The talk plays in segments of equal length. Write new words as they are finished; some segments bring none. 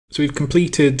So we've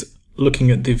completed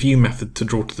looking at the view method to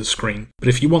draw to the screen. But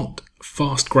if you want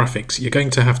fast graphics, you're going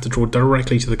to have to draw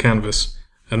directly to the canvas,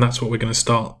 and that's what we're going to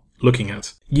start looking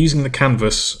at. Using the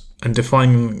canvas and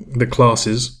defining the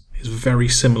classes is very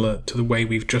similar to the way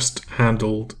we've just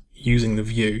handled using the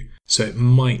view, so it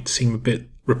might seem a bit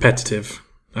repetitive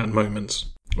at moments.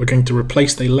 We're going to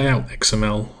replace the layout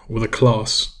XML with a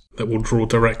class that will draw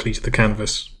directly to the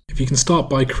canvas. If you can start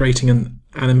by creating an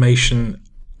animation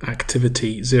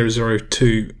activity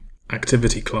 002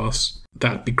 activity class,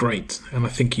 that'd be great, and I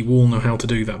think you all know how to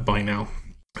do that by now.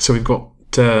 So we've got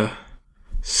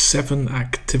 7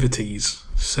 activity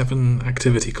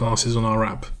classes on our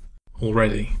app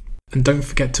already. And don't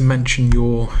forget to mention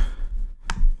your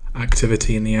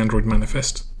activity in the Android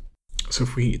manifest. So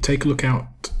if we take a look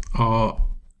at our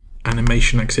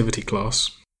animation activity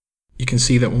class, you can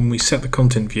see that when we set the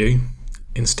content view,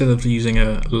 instead of using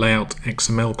a layout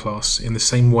XML class in the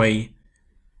same way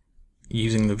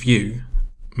using the view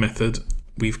method,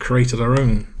 we've created our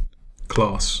own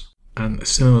class. And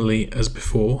similarly as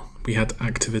before, we had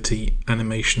activity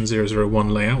animation 001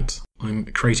 layout. I'm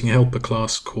creating a helper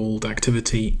class called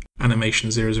activity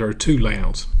animation 002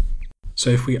 layout. So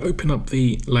if we open up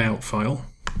the layout file,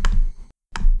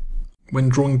 when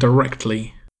drawing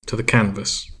directly to the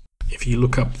canvas, if you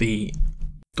look up the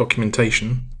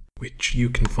documentation, which you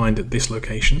can find at this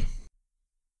location,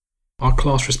 our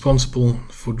class responsible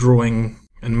for drawing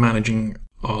and managing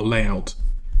our layout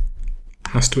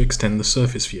has to extend the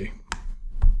surface view.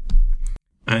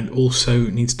 And it also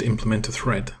needs to implement a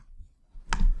thread.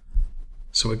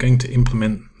 So we're going to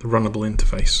implement the runnable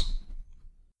interface.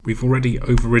 We've already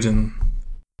overridden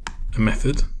a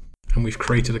method, and we've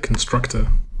created a constructor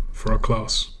for our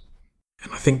class.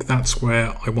 And I think that's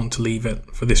where I want to leave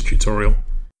it for this tutorial.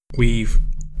 We've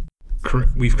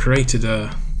created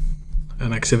an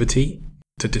activity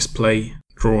to display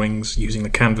drawings using the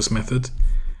canvas method,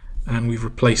 and we've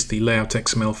replaced the layout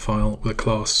XML file with a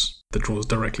class that draws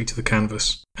directly to the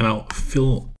canvas. And I'll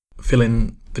fill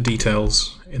in the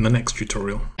details in the next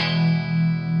tutorial.